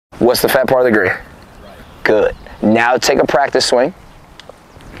What's the fat part of the green? Good. Now take a practice swing.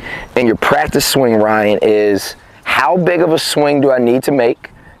 And your practice swing, Ryan, is how big of a swing do I need to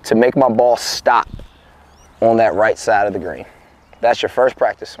make my ball stop on that right side of the green? That's your first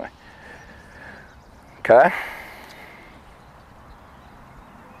practice swing. Okay?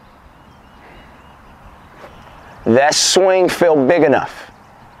 That swing feel big enough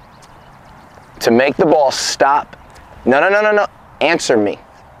to make the ball stop? No. Answer me.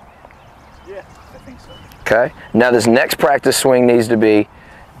 Yeah, I think so. Okay? Now this next practice swing needs to be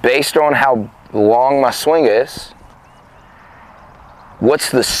based on how long my swing is.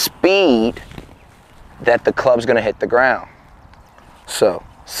 What's the speed that the club's gonna hit the ground? So,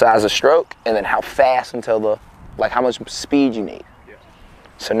 size of stroke, and then how fast until the, like how much speed you need. Yeah.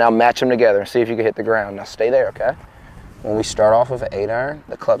 So now match them together and see if you can hit the ground. Now stay there, okay? When we start off with an 8-iron,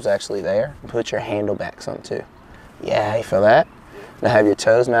 the club's actually there. Put your handle back some too. Yeah, you feel that? Now have your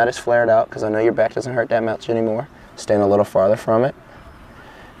toes not as flared out, because I know your back doesn't hurt that much anymore. Stand a little farther from it.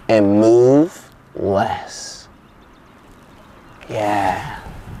 And move less. Yeah.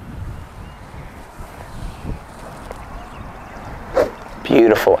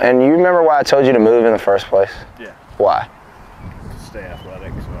 Beautiful. And you remember why I told you to move in the first place? Yeah. Why? To stay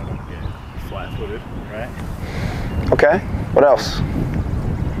athletic so I don't get flat-footed, right? Okay. What else?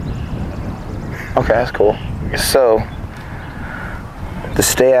 Okay, that's cool. So, to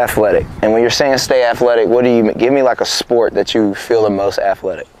stay athletic. And when you're saying stay athletic, what do you give me, like a sport that you feel the most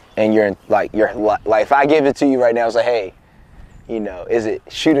athletic? And you're like if I give it to you right now, it's like, hey, you know, is it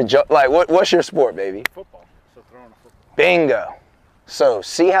shoot a jump? Like what's your sport, baby? Football. So throwing a football. Bingo. So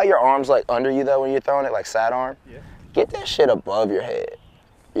see how your arm's like under you though when you're throwing it, like sidearm? Yeah. Get that shit above your head.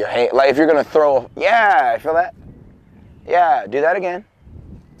 Your hand, like if you're gonna throw, yeah, feel that? Yeah, do that again.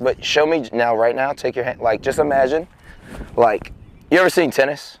 But show me now, right now, take your hand, like just imagine, like, you ever seen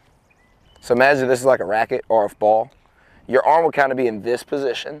tennis? So imagine this is like a racket or a ball. Your arm will kind of be in this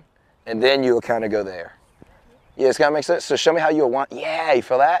position, and then you will kind of go there. Yeah, it's kind of make sense? So show me how you'll want, yeah, you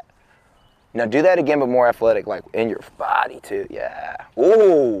feel that? Now do that again, but more athletic, like in your body too, yeah.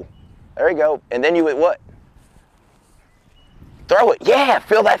 Ooh, there you go. And then you would what? Throw it, yeah,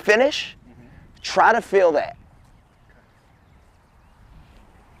 feel that finish? Try to feel that.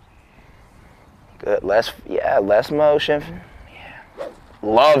 Good, less motion. Yeah.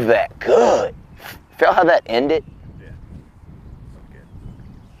 Love that, good. Feel how that ended? Yeah. Okay.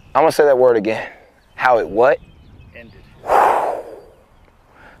 I'm gonna say that word again. How it what? Ended.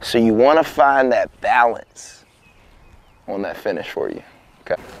 So you wanna find that balance on that finish for you.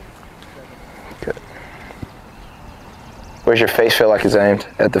 Okay. Good. Where's your face feel like it's aimed?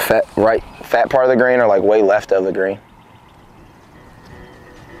 At the fat part of the green or like way left of the green?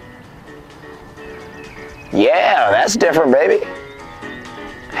 Yeah, that's different, baby.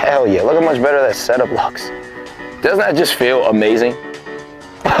 Hell yeah, look how much better that setup looks. Doesn't that just feel amazing?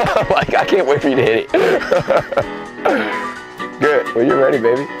 Like, I can't wait for you to hit it. Good, well, you're ready,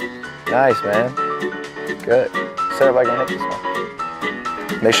 baby. Nice, man. Good. Set up like I hit this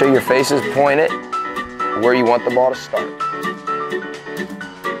one. Make sure your face is pointed where you want the ball to start.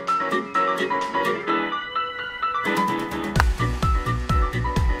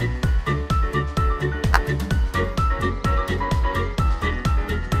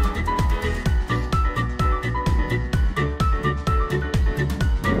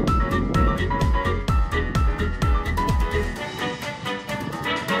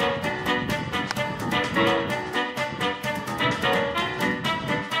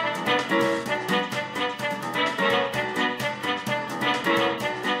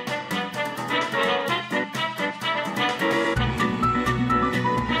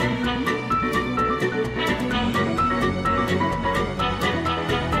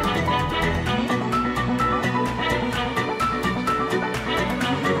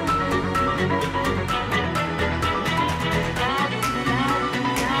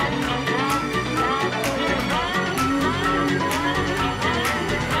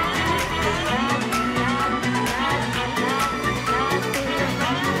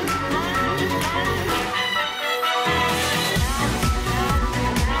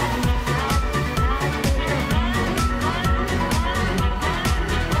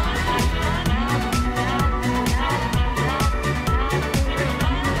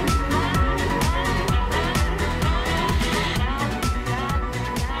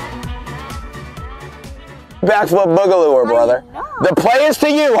 Backflip boogaloo, brother. The play is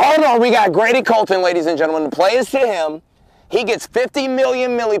to you. Hold on, we got Grady Colton, ladies and gentlemen. The play is to him. He gets 50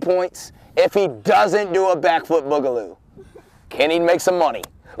 million milli points if he doesn't do a backflip boogaloo. Can he make some money?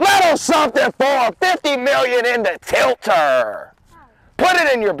 Little something for 50 million in the tilter. Put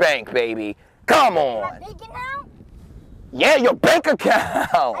it in your bank, baby. Come on. My bank account? Yeah, your bank account.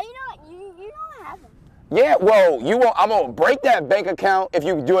 You know I have them. Yeah, well, I'm gonna break that bank account if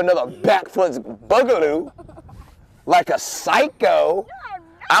you do another backflip boogaloo, like a psycho.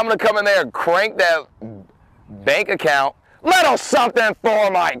 I'm gonna come in there and crank that bank account. Little something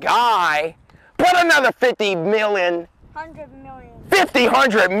for my guy. Put another 50 million. 100 million.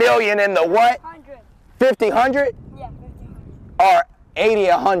 100 million in the what? 100. 50, 100? Yeah, 50. Or 80,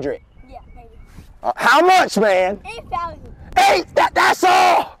 100? Yeah, maybe. How much, man? 8,000. That's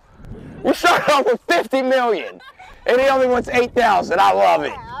all. You start off with 50 million, and he only wants 8,000. I love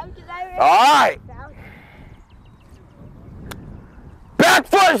it. All right.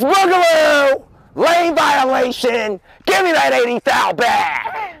 Backflips boogaloo, lane violation. Give me that 80,000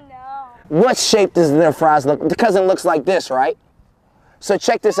 back. No. What shape does their fries look? Because it looks like this, right? So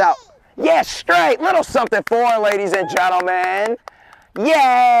check this out. Yeah, straight. Little something for, ladies and gentlemen.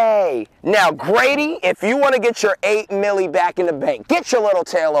 Yay! Now, Grady, if you want to get your 8 milli back in the bank, get your little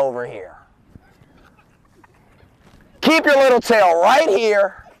tail over here. Keep your little tail right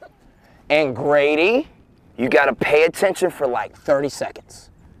here. And Grady, you got to pay attention for like 30 seconds.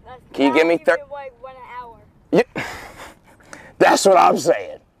 Can you give me 30? Like 1 hour. Yeah. That's what I'm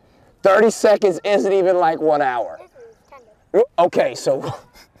saying. 30 seconds isn't even like 1 hour. Okay, so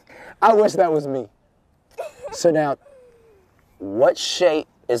I wish that was me. So now, what shape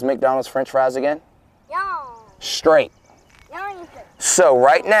is McDonald's French fries again? Straight. So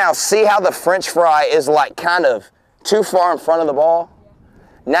right now, see how the French fry is like kind of too far in front of the ball?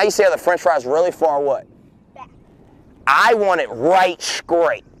 Yeah. Now you see how the French fry is really far what? Back. I want it right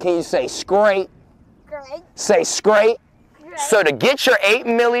straight. Can you say straight? Straight. Say straight. Straight. So to get your $8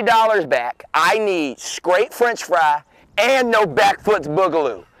 million back, I need straight French fry and no backflips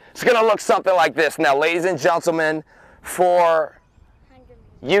boogaloo. It's gonna look something like this. Now, ladies and gentlemen, for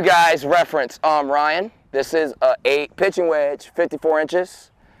you guys reference, Ryan, this is a 8 pitching wedge, 54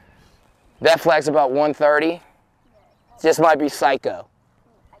 inches. That flag's about 130. This might be psycho.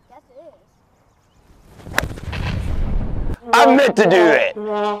 I guess it is. I meant to do that.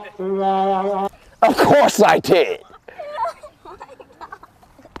 Of course I did.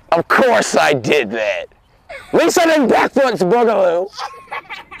 Of course I did that. At least I didn't backflips boogaloo.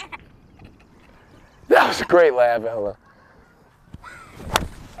 That was a great laugh, Ella.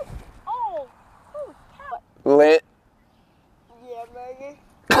 Oh. Lit. Yeah, baby.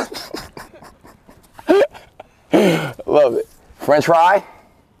 Love it. French fry.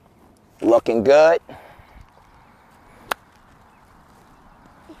 Looking good.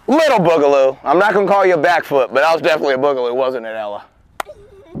 Little boogaloo. I'm not going to call you a backflip, but that was definitely a boogaloo, wasn't it, Ella?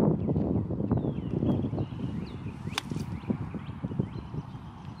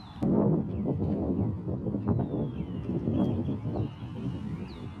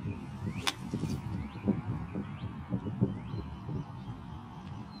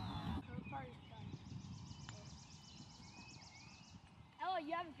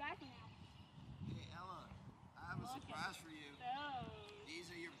 You have a back now. Hey Ella, I have a surprise for you. Oh.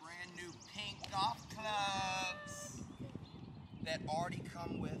 These are your brand new pink golf clubs that already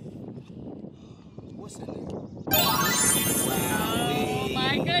come with, what's in there? Oh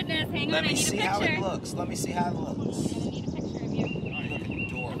my goodness, hang on, I need a picture. Let me see how it looks. Let me see how it looks. I need a picture of you. You look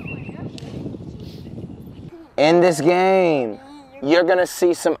adorable. In this game, you're gonna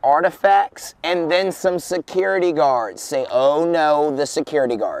see some artifacts and then some security guards. Say, oh no, the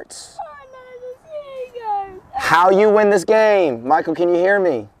security guards. Oh no, the security guards. How you win this game? Michael, can you hear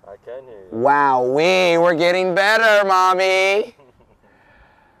me? I can hear you. Wow, we're getting better, Mommy.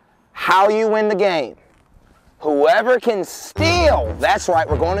 How you win the game? Whoever can steal. That's right,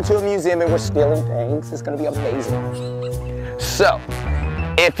 we're going into a museum and we're stealing things. It's gonna be amazing. So,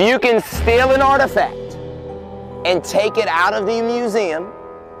 if you can steal an artifact and take it out of the museum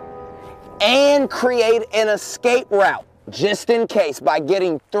and create an escape route, just in case, by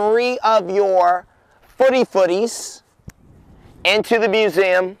getting 3 of your footies into the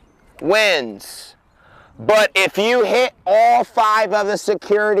museum, wins. But if you hit all 5 of the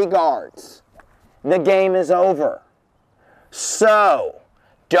security guards, the game is over. So,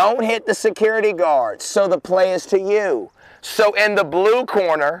 don't hit the security guards. So the play is to you. So in the blue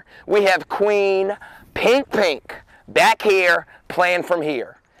corner, we have Queen Pink back here, playing from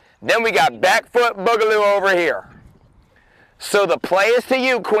here. Then we got backfoot boogaloo over here. So the play is to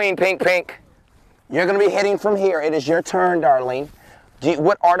you, Queen Pink. You're gonna be hitting from here. It is your turn, darling.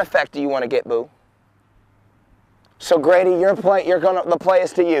 What artifact do you want to get, boo? So Grady, the play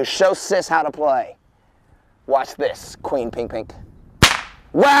is to you. Show sis how to play. Watch this, Queen Pink.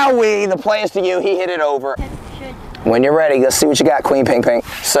 Wowee, the play is to you. He hit it over. When you're ready, let's see what you got, Queen Pink Pink.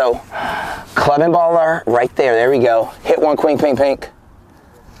 So, club and baller right there. There we go. Hit one, Queen Pink Pink.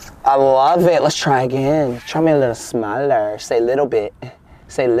 I love it. Let's try again. Try me a little smaller. Say a little bit.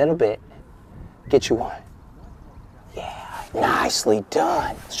 Say a little bit. Get you one. Yeah, nicely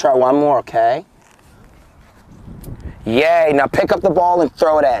done. Let's try one more, okay? Yay, now pick up the ball and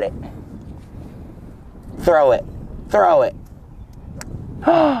throw it at it. Throw it. Throw it.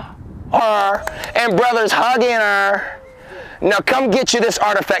 Her and brother's hugging her. Now come get you this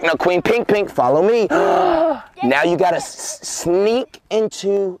artifact. Now Queen Pink Pink, follow me. Now you gotta sneak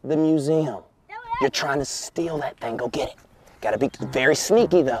into the museum. You're trying to steal that thing. Go get it. Gotta be very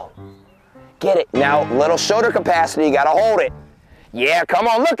sneaky though. Get it. Now little shoulder capacity. You gotta hold it. Yeah, come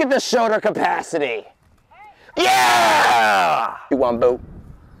on. Look at the shoulder capacity. Yeah! You want boo?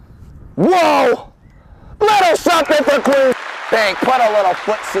 Whoa! Little something for Queen Pink. Put a little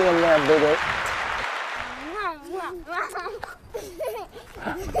footsie in there, boo.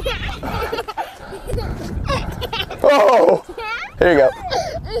 Oh! Here you go.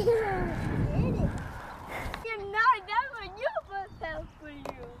 You're not done when you put that for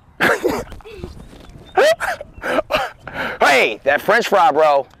you. Hey, that French fry,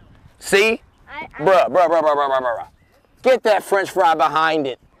 bro. See? Bruh. Get that French fry behind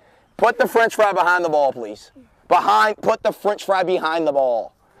it. Put the French fry behind the ball, please. Put the French fry behind the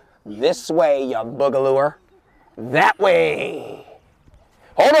ball. This way, you boogalooer. That way.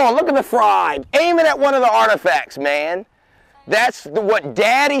 Hold on, look at the fry. Aim it at one of the artifacts, man. That's what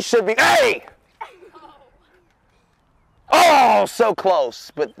daddy should be. Hey! Oh, so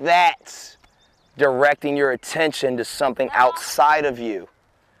close. But that's directing your attention to something outside of you.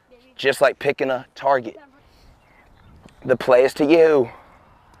 Just like picking a target. The play is to you.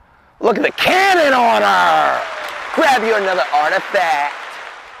 Look at the cannon on her. Grab you another artifact.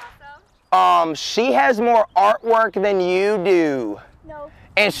 She has more artwork than you do. No.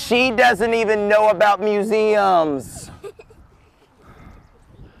 And she doesn't even know about museums.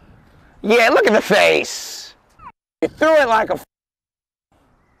 Yeah, look at the face. You threw it like a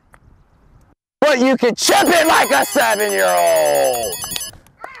but you can chip it like a 7-year-old.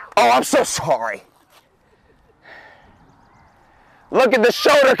 Oh, I'm so sorry. Look at the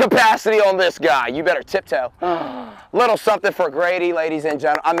shoulder capacity on this guy. You better tiptoe. Little something for Grady, ladies and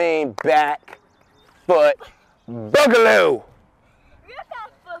gentlemen. I mean, back, foot, boogaloo. You're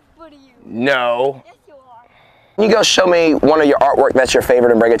not foot for you. No. Yes, you are. Can you go show me one of your artwork that's your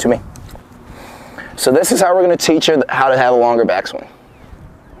favorite and bring it to me? So this is how we're going to teach her how to have a longer backswing.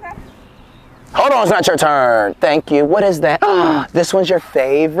 Okay. Hold on, it's not your turn. Thank you. What is that? This one's your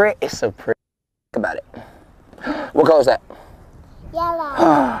favorite? It's so pretty. Think about it. What color is that? Yellow.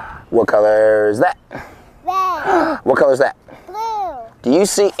 What color is that? Red. What color is that? Blue. Do you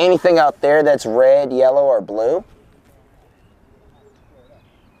see anything out there that's red, yellow, or blue?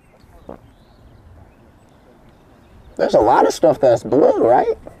 There's a lot of stuff that's blue,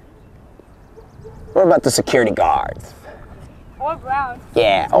 right? What about the security guards? Or brown.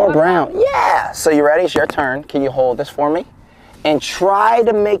 Yeah, or brown. Yeah. So you ready? It's your turn. Can you hold this for me? And try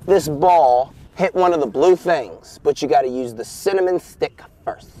to make this ball hit one of the blue things, but you got to use the cinnamon stick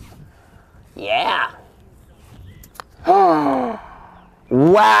first. Yeah.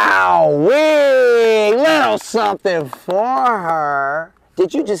 Wow. Wee. Little something for her.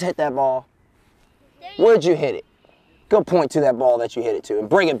 Did you just hit that ball? Where'd you hit it? Go point to that ball that you hit it to and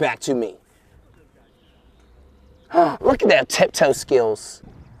bring it back to me. Look at that tiptoe skills.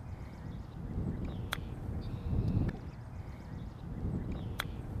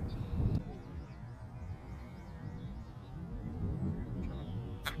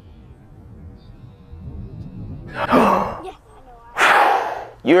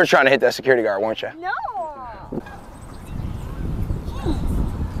 You were trying to hit that security guard, weren't you? No.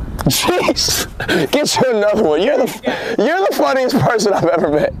 Jeez, get you another one. You're the funniest person I've ever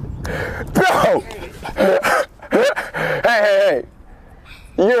met. Bro. Hey.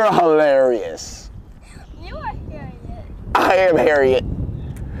 You're hilarious. You are Harriet. I am Harriet.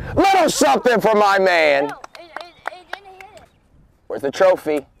 Little something for my man. No, it didn't hit it. Where's the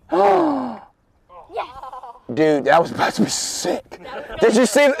trophy? Yes. Dude, that was about to be sick. Did you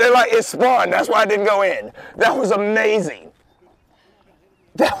see? Like, it spun. That's why I didn't go in. That was amazing.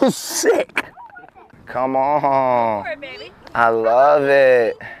 That was sick. Come on. Baby. I love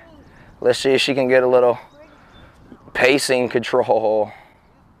it. Let's see if she can get a little pacing control.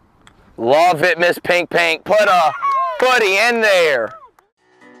 Love it, Miss Pink Pink. Put a footy in there.